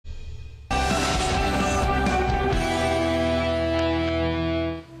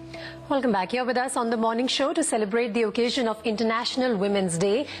Welcome back. Here with us on the morning show to celebrate the occasion of International Women's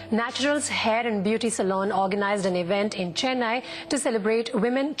Day, Naturals Hair and Beauty Salon organized an event in Chennai to celebrate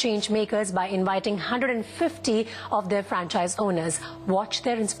women changemakers by inviting 150 of their franchise owners. Watch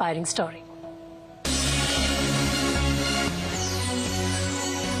their inspiring story.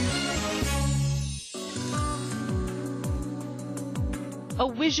 A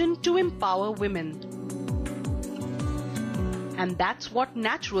vision to empower women. And that's what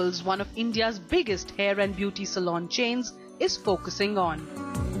Naturals, one of India's biggest hair and beauty salon chains, is focusing on.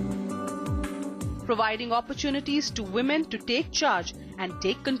 Providing opportunities to women to take charge and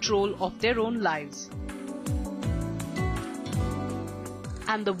take control of their own lives.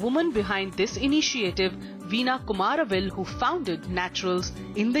 And the woman behind this initiative, Veena Kumaravil, who founded Naturals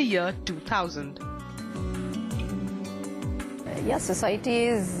in the year 2000. Yeah, society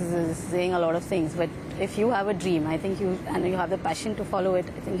is saying a lot of things, but if you have a dream, I think you have the passion to follow it,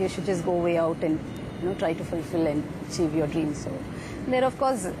 I think you should just go way out and try to fulfill and achieve your dreams. So there, of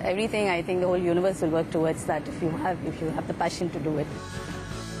course, everything, I think the whole universe will work towards that if you have the passion to do it.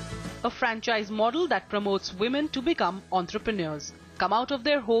 A franchise model that promotes women to become entrepreneurs, come out of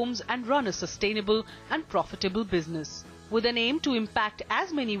their homes and run a sustainable and profitable business. With an aim to impact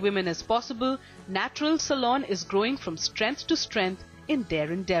as many women as possible, Naturals Salon is growing from strength to strength in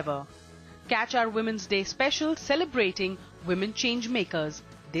their endeavor. Catch our Women's Day special celebrating women change makers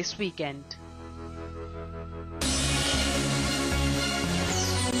this weekend.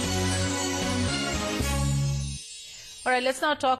 All right, let's now talk